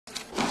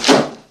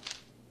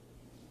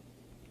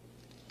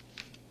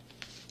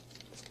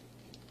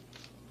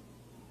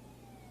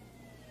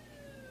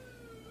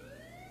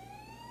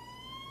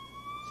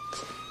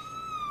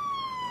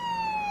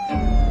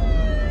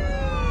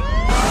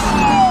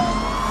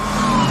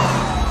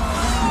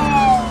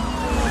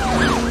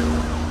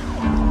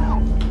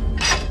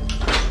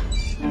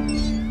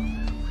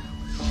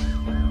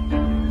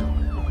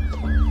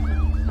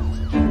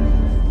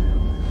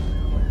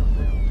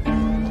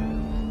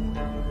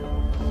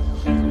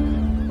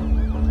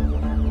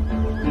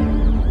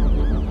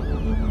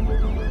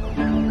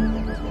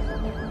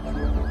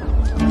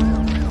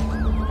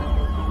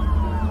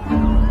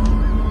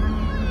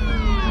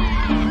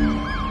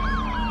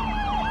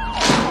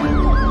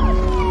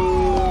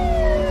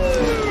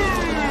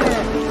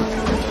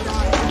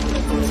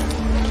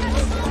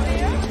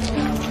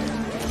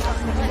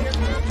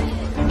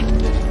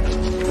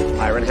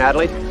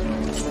Hadley,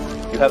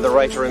 you have the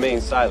right to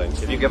remain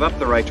silent. If you give up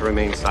the right to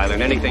remain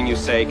silent, anything you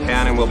say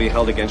can and will be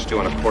held against you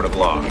in a court of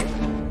law.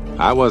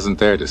 I wasn't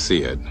there to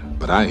see it,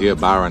 but I hear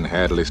Byron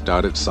Hadley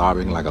started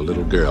sobbing like a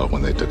little girl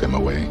when they took him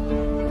away.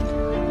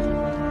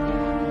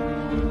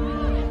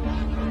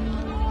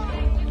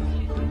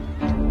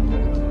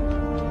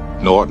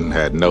 Norton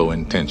had no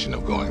intention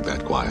of going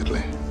that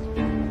quietly.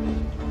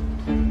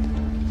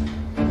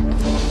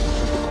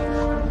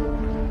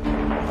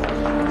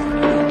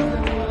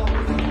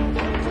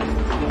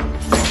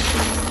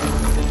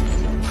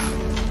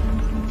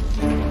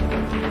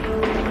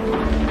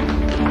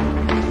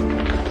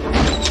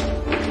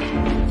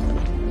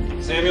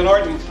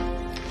 Norton,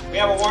 we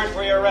have a warrant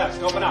for your arrest.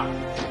 Open up.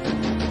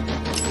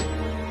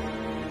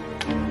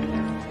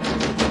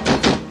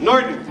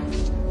 Norton!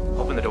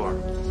 Open the door.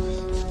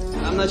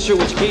 I'm not sure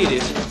which key it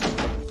is.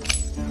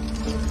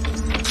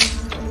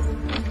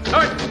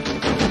 Norton!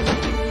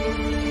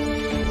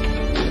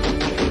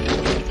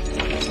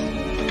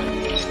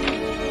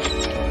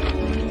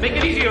 Make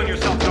it easy on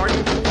yourself, Norton.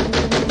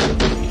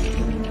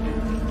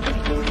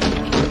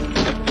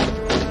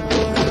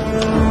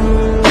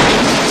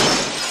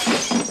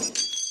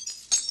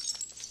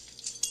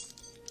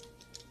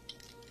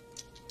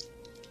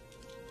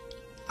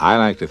 I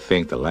like to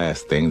think the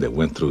last thing that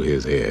went through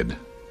his head,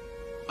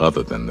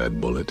 other than that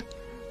bullet,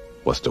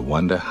 was to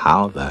wonder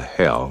how the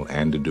hell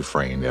Andy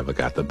Dufresne ever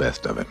got the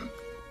best of him.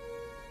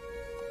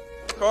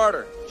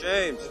 Carter,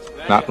 James.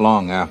 Not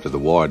long after the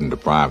warden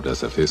deprived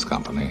us of his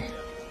company,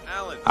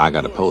 I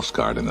got a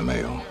postcard in the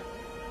mail.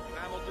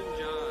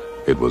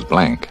 It was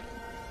blank,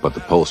 but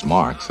the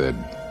postmark said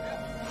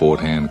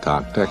Fort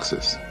Hancock,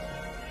 Texas.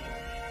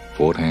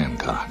 Fort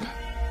Hancock,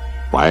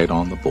 right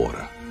on the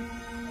border.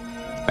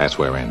 That's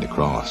where Andy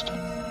crossed.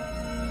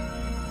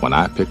 When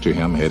I picture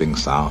him heading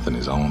south in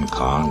his own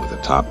car with the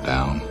top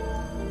down,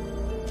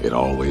 it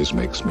always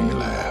makes me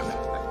laugh.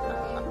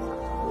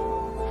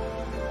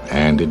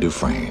 Andy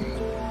Dufresne,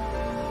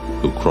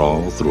 who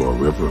crawled through a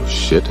river of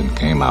shit and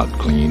came out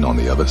clean on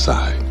the other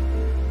side.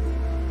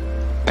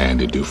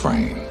 Andy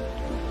Dufresne,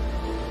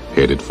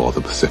 headed for the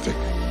Pacific.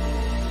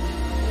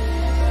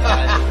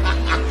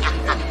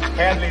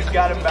 Hadley's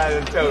got him by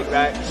the throat,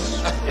 right?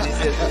 And he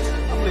says,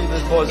 I believe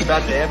this boy's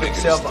about to have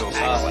himself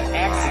an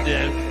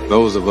accident.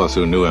 Those of us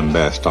who knew him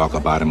best talk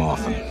about him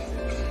often.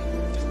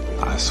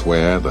 I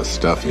swear the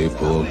stuff he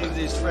pulled. I believe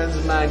these friends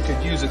of mine could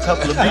use a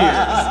couple of beers.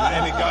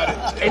 And he got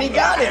it. And he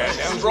got it.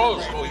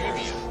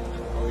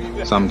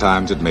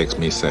 Sometimes it makes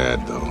me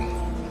sad, though.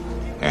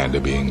 Andy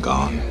being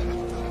gone.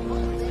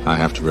 I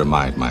have to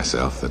remind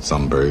myself that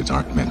some birds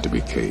aren't meant to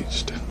be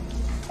caged.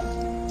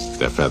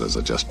 Their feathers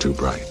are just too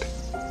bright.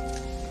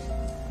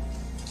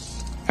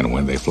 And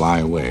when they fly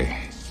away,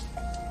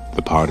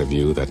 the part of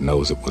you that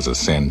knows it was a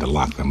sin to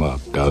lock them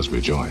up does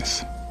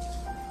rejoice.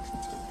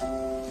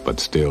 But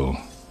still,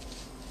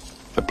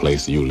 the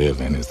place you live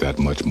in is that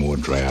much more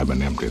drab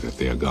and empty that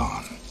they're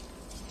gone.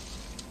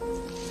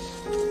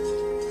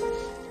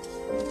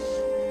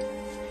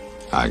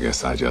 I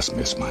guess I just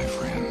miss my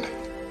friend.